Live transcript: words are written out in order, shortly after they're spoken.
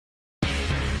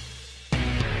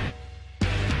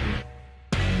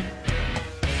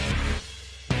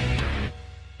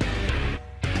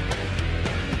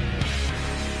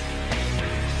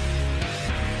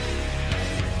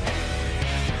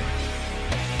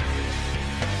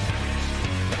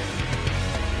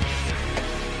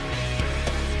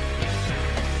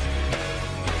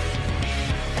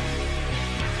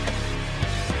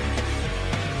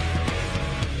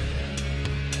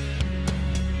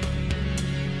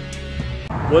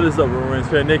What is up, Roommates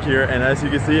fan? Nick here, and as you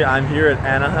can see, I'm here at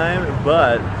Anaheim,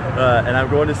 and I'm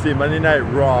going to see Monday Night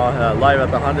Raw live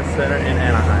at the Honda Center in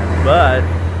Anaheim.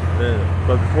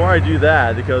 But before I do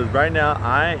that, because right now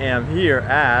I am here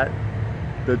at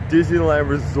the Disneyland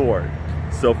Resort.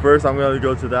 So first I'm going to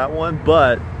go to that one,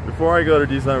 but before I go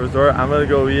to Disneyland Resort, I'm going to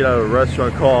go eat at a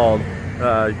restaurant called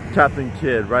Captain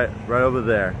Kidd, right over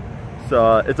there.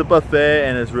 So it's a buffet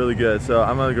and it's really good, so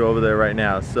I'm going to go over there right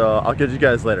now. So I'll catch you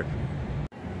guys later.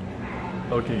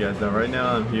 Okay guys, now right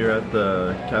now I'm here at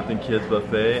the Captain Kidd's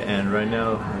buffet, and right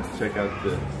now let's check out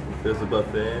this. There's a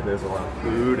buffet, there's a lot of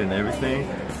food and everything,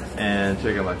 and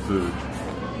check out my food.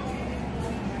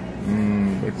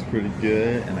 Looks pretty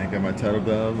good, and I got my title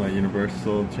belt, my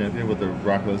Universal Champion with the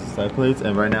Rockwell side plates,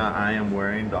 and right now I am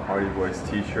wearing the Hardy Boys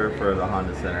t-shirt for the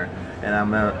Honda Center, and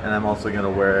I'm also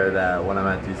gonna wear that when I'm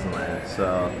at Disneyland.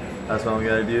 So that's what I'm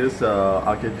gonna do. So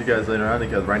I'll catch you guys later on,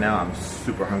 because right now I'm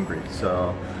super hungry.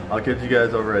 So I'll catch you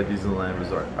guys over at Disneyland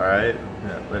Resort. All right,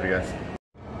 yeah, later guys.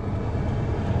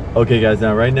 Okay guys,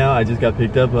 now right now I just got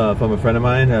picked up from a friend of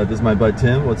mine. This is my bud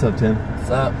Tim. What's up, Tim? What's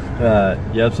up?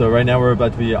 Yep, so right now we're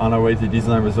about to be on our way to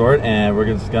Disneyland Resort, and we're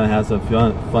just gonna have some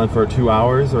fun for 2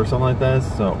 hours or something like that,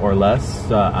 so, or less,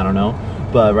 I don't know.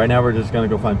 But right now we're just gonna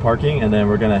go find parking, and then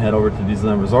we're gonna head over to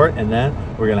Disneyland Resort, and then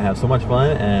we're gonna have so much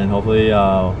fun, and hopefully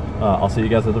I'll see you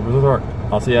guys at the resort.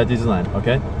 I'll see you at Disneyland,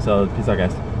 okay? So peace out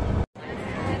guys.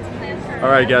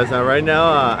 Alright guys, now right now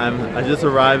I just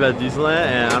arrived at Disneyland,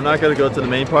 and I'm not going to go to the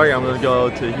main park. I'm going to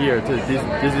go to here, to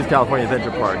Disney's California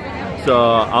Adventure Park. So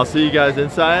I'll see you guys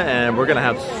inside, and we're going to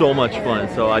have so much fun,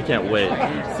 so I can't wait.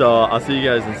 So I'll see you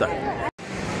guys inside.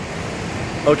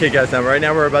 Okay guys, now right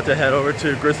now we're about to head over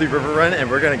to Grizzly River Run, and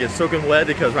we're going to get soaking wet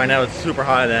because right now it's super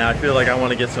hot, and I feel like I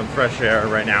want to get some fresh air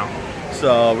right now.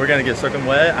 So we're going to get soaking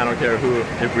wet. I don't care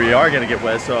if we are going to get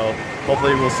wet, so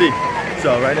hopefully we'll see.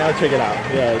 So right now, check it out.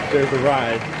 Yeah, there's a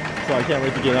ride, so I can't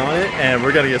wait to get on it. And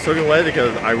we're gonna get soaking wet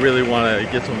because I really want to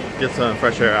get some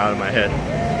fresh air out of my head.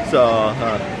 So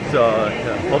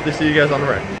yeah, hope to see you guys on the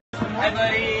ride. Hi,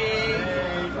 buddy.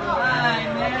 Hi,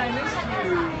 man. I missed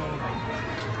you.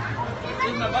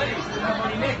 This is my buddy. This is my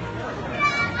buddy Nick.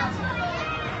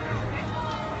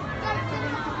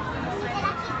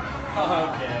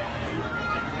 Okay.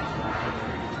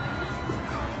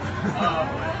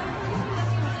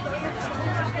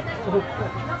 I'm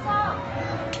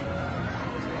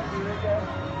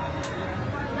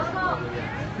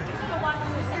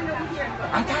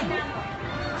done.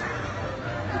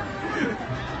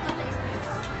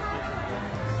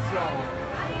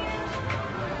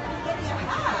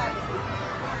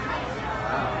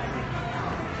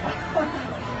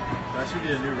 That should be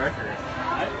a new record.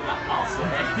 I'll say.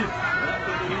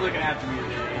 He's looking after me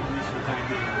today, at least for the time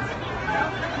being.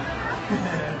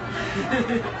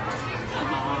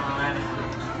 Come on.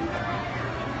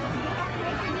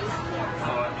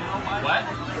 What?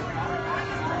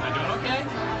 Am I doing okay?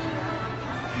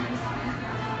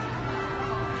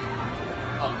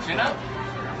 Oh, chin up?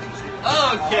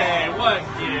 Okay, what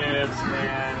gives,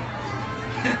 man?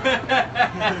 I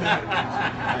know.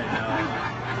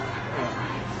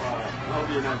 I hope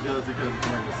you're not jealous because I'm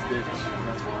wearing a stitch.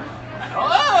 That's why.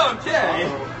 Oh, okay.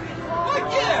 What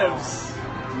gives?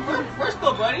 We're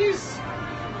still buddies.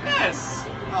 Yes.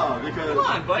 Oh, because come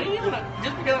on, buddy.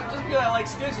 Just because I like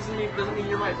Stitch doesn't mean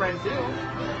you're my friend too.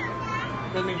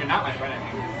 Doesn't mean you're not my friend. I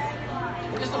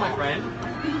mean, you're still my friend.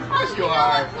 Of course you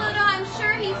are. Pluto, I'm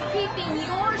sure he's keeping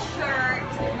your shirt.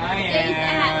 I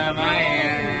am.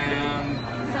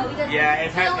 So yeah,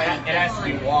 it has to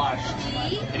be washed.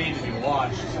 It needs to be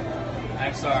washed.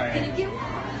 I'm sorry. Can you get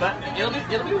one? But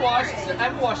it'll be washed. I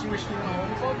have a washing machine at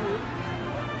home. It's all good.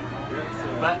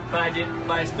 But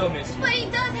I still miss you. But he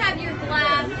does have your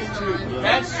glasses on. He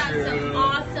That's does have true. some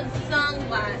awesome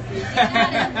sunglasses. You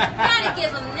gotta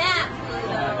give him that,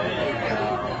 Pluto. There you go.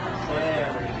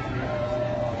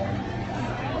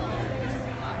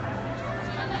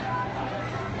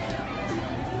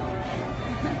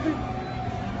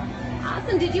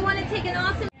 Awesome. Did you want to take an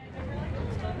awesome?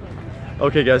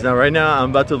 okay guys, now right now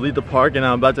I'm about to leave the park, and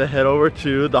I'm about to head over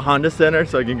to the Honda Center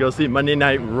so I can go see Monday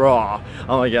Night Raw.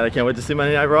 Oh my god, I can't wait to see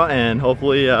Monday Night Raw, and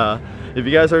hopefully if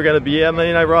you guys are going to be at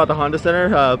Monday Night Raw at the Honda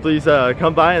Center, please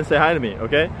come by and say hi to me,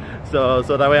 okay? So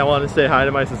that way I want to say hi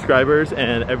to my subscribers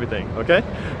and everything, okay?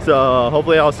 So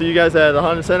hopefully I'll see you guys at the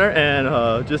Honda Center,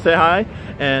 and just say hi,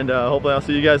 and hopefully I'll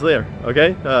see you guys later,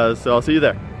 okay? So I'll see you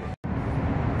there.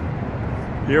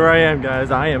 Here I am, guys.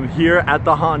 I am here at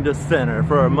the Honda Center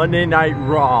for Monday Night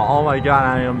Raw. Oh my god,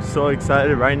 I am so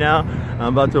excited right now.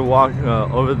 I'm about to walk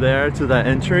over there to that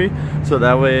entry, so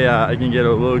that way I can get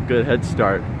a little good head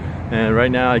start. And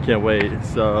right now I can't wait.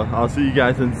 So I'll see you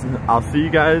guys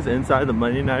inside the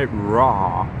Monday Night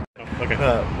Raw. Okay.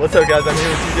 What's up, guys? I'm here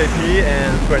with TJP,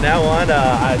 and from now on,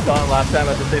 I saw him last time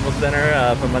at the Staples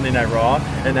Center for Monday Night Raw,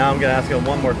 and now I'm gonna ask him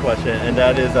one more question, and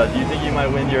that is, do you think you might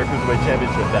win your Cruiserweight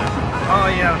Championship back? Oh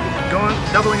yeah,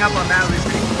 doubling up on that would be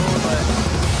pretty cool, but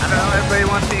I don't know, everybody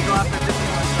wants me to go after this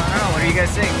one, so I don't know, what do you guys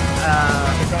think?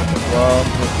 Well,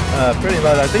 pretty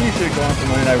much, I think you should go on to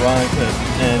Monday Night Raw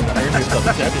and earn yourself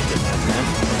a championship match, man.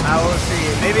 I will see.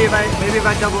 Maybe if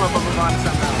I double up, I'll move on to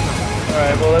something else.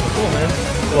 Alright, well that's cool, man.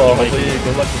 Well, hopefully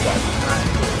good luck with that.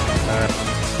 Alright.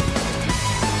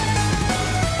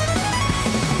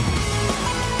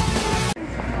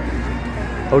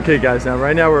 Okay guys, now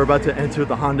right now we're about to enter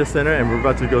the Honda Center and we're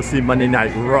about to go see Monday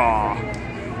Night Raw.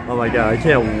 Oh my god, I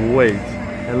can't wait.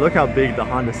 And look how big the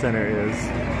Honda Center is.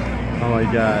 Oh my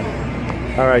god.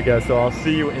 Alright guys, so I'll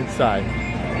see you inside.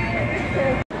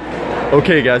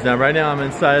 Okay guys, now right now I'm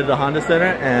inside the Honda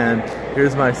Center and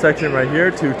here's my section right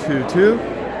here, 222.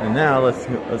 And now let's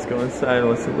go inside and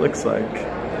what it looks like.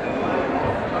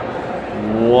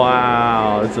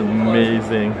 Wow, it's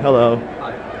amazing. Hello.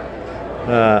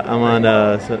 I'm on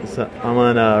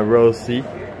row C. Okay.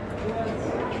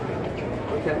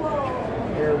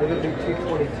 Yeah, we're gonna do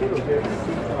 222 here.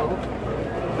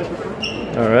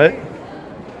 All right.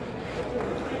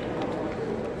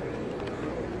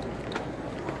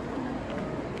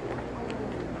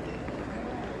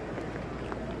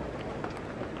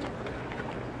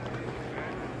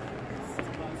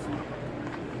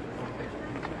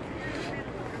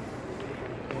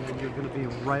 You're going to be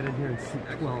right in here in seat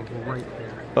 12, right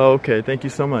there. Okay, thank you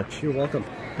so much. You're welcome.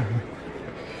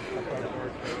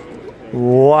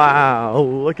 Wow,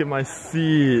 look at my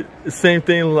seat. Same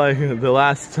thing like the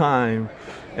last time.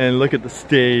 And look at the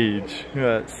stage.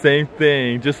 Same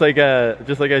thing, just like I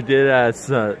did at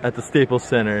the Staples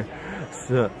Center.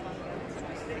 So,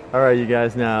 all right, you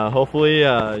guys. Now, hopefully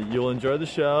you'll enjoy the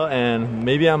show, and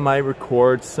maybe I might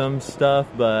record some stuff,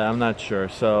 but I'm not sure.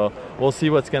 So we'll see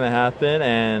what's gonna happen,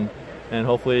 and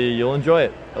hopefully you'll enjoy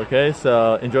it. Okay,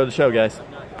 so enjoy the show, guys.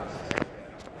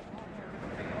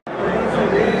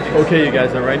 Okay, you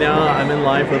guys. Now, right now I'm in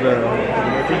line for the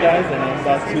merchandise, and I'm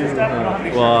about to.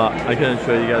 Well, I couldn't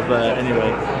show you guys, but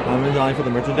anyway, I'm in line for the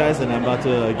merchandise, and I'm about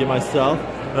to get myself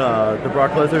the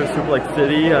Brock Lesnar Suplex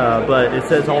City, but it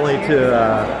says only to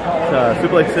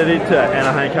Suplex City to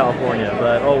Anaheim, California.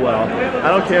 But oh well, I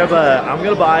don't care. But I'm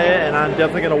gonna buy it, and I'm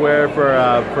definitely gonna wear it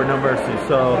for No Mercy.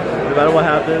 So no matter what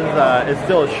happens, it's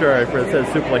still a shirt for it says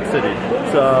Suplex City.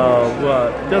 So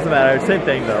well, it doesn't matter. Same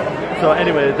thing though. So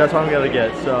anyway, that's what I'm gonna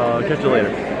get. So catch you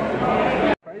later.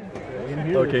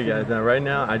 Okay guys, now right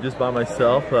now I just bought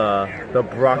myself the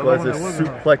Brock Lesnar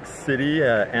Suplex City,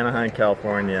 Anaheim,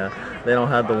 California. They don't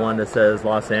have the one that says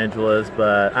Los Angeles,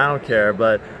 but I don't care.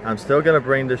 But I'm still gonna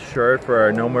bring this shirt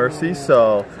for No Mercy,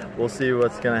 so we'll see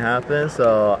what's gonna happen.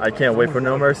 So I can't wait for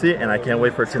No Mercy, and I can't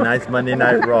wait for tonight's Monday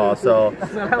Night Raw. So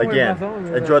again,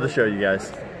 enjoy the show, you guys.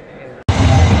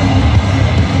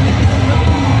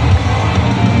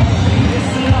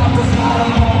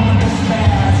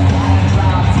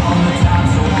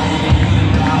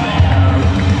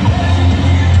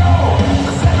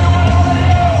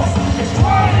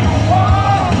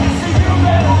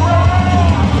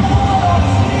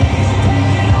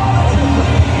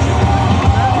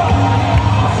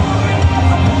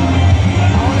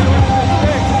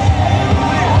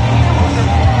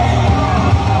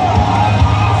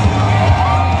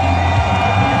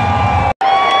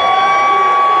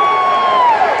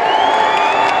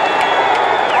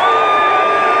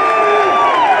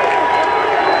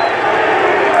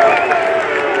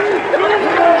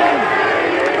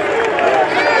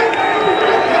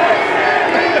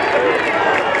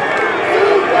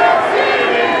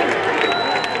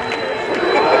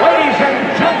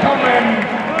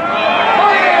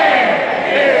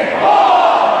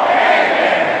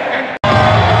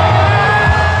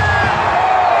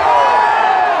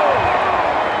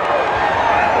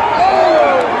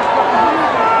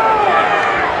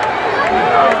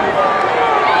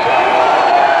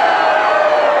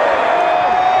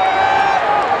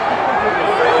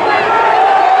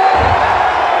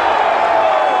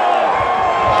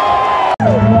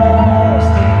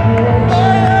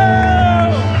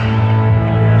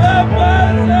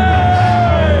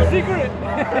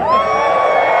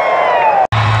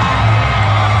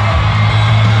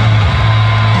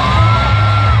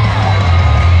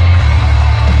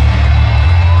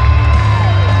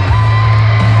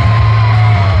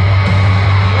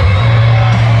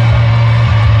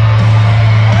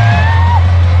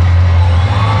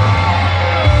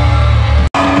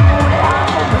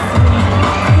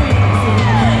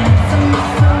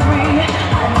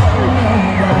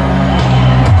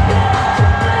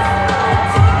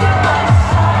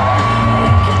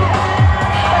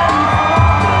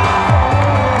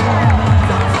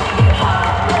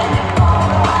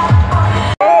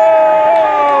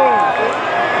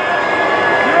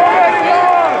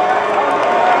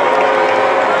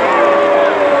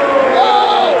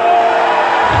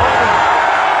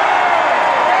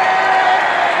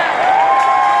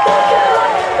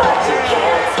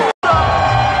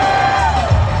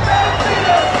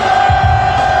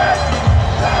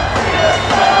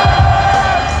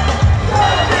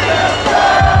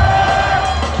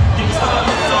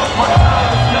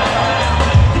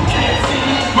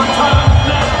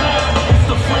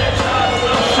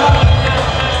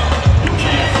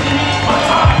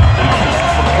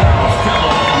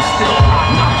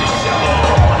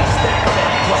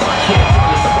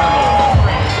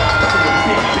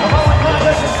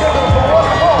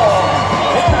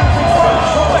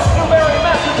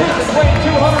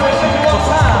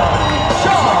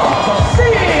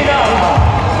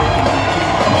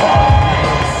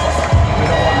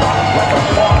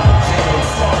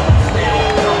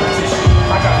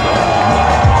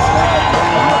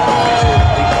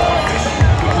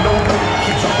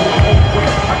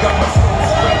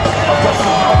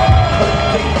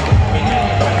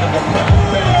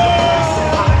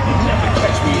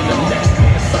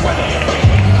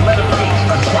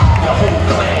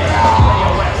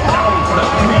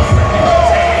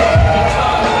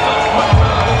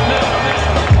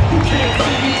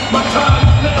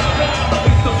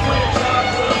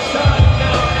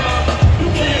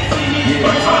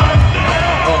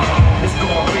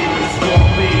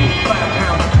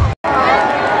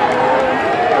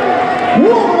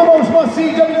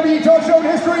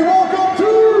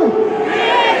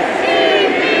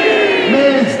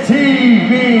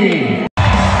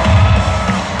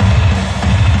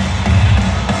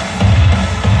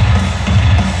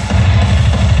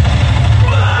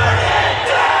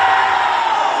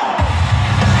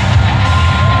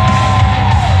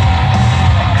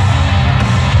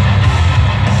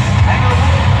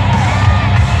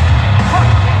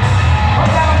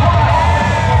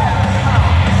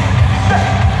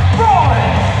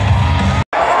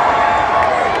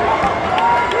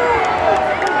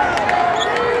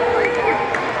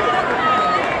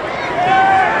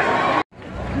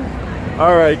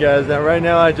 Alright guys, and right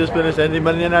now I just finished ending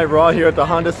Monday Night Raw here at the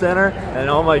Honda Center, and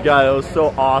oh my god, it was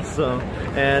so awesome.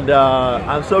 And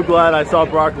I'm so glad I saw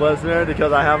Brock Lesnar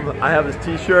because I have his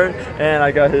t-shirt and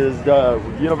I got his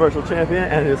Universal Champion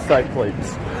and his side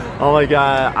plates. Oh my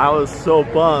god, I was so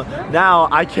bummed. Now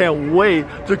I can't wait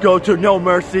to go to No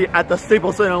Mercy at the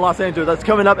Staples Center in Los Angeles. That's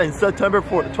coming up in September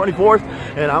 24th,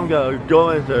 and I'm gonna go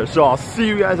in there. So I'll see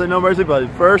you guys at No Mercy, but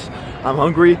first, I'm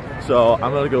hungry, so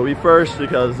I'm gonna go eat first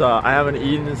because I haven't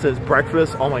eaten since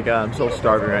breakfast. Oh my god, I'm so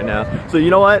starving right now. So you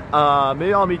know what?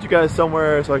 Maybe I'll meet you guys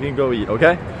somewhere so I can go eat,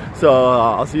 okay? So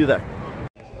I'll see you there.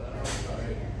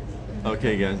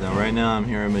 Okay guys, now right now I'm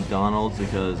here at McDonald's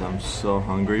because I'm so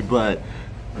hungry, but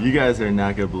you guys are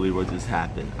not gonna believe what just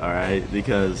happened, alright?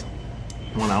 Because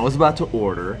when I was about to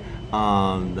order,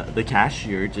 the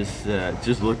cashier just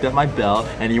looked at my belt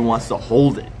and he wants to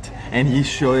hold it. And he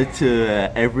showed it to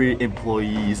every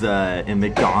employees in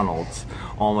McDonald's.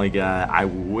 Oh my god, I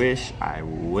wish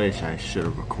I should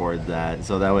have recorded that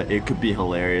so that way it could be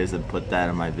hilarious and put that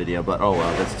in my video, but oh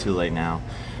well, that's too late now.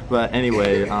 But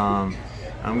anyway,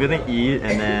 I'm gonna eat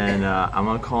and then I'm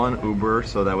gonna call an Uber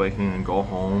so that way I can go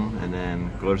home and then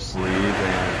go to sleep,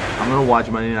 and I'm gonna watch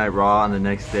Monday Night Raw on the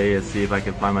next day and see if I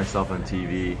can find myself on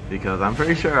TV because I'm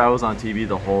pretty sure I was on TV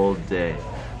the whole day.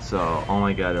 So oh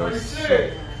my god, it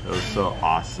was so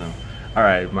awesome. All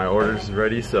right, my order's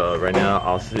ready, so right now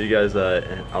I'll see you guys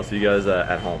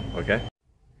at home, okay?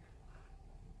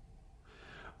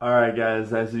 Alright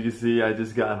guys, as you can see, I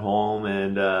just got home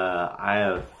and I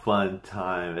had a fun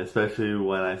time, especially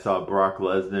when I saw Brock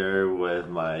Lesnar with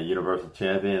my Universal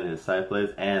Champion and his side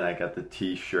plates, and I got the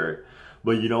t-shirt.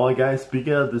 But you know what guys,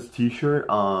 speaking of this t-shirt,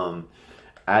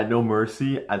 at No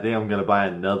Mercy, I think I'm gonna buy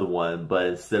another one, but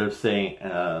instead of saying,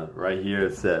 right here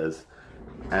it says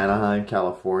Anaheim,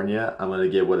 California, I'm gonna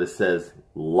get what it says,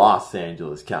 Los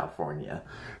Angeles, California.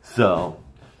 So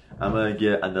I'm gonna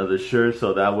get another shirt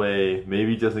so that way,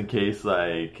 maybe just in case,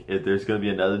 like if there's gonna be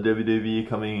another WWE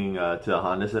coming to the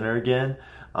Honda Center again,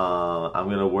 I'm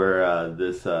gonna wear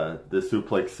this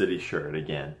Suplex City shirt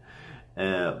again.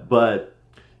 But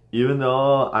even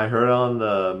though I heard on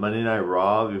the Monday Night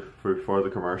Raw before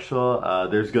the commercial,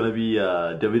 there's gonna be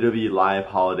a WWE Live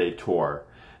Holiday Tour,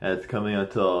 and it's coming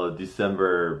until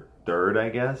December 3rd, I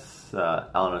guess,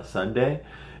 on a Sunday.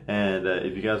 And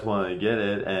if you guys want to get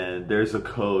it, and there's a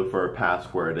code for a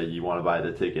password that you want to buy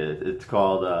the ticket. It's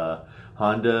called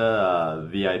Honda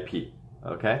VIP,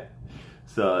 okay?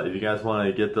 So if you guys want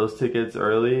to get those tickets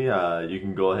early, you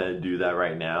can go ahead and do that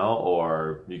right now,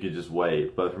 or you can just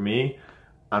wait. But for me,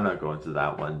 I'm not going to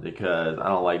that one because I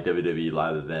don't like WWE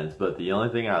live events. But the only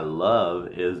thing I love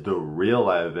is the real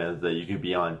live events that you can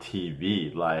be on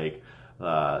TV, like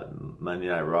Monday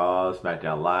Night Raw,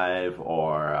 SmackDown Live,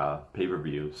 or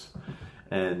pay-per-views.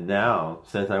 And now,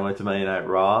 since I went to Monday Night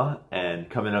Raw, and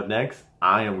coming up next,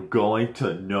 I am going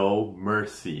to No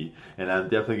Mercy. And I'm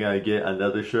definitely going to get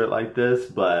another shirt like this,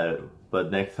 but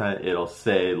next time it'll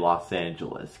say Los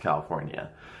Angeles, California.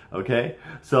 Okay,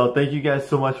 so thank you guys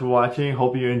so much for watching.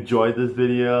 Hope you enjoyed this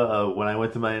video of when I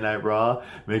went to Monday Night Raw.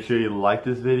 Make sure you like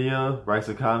this video, write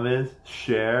some comments,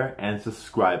 share, and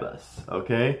subscribe us.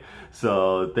 Okay,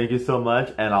 so thank you so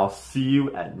much, and I'll see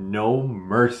you at No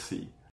Mercy.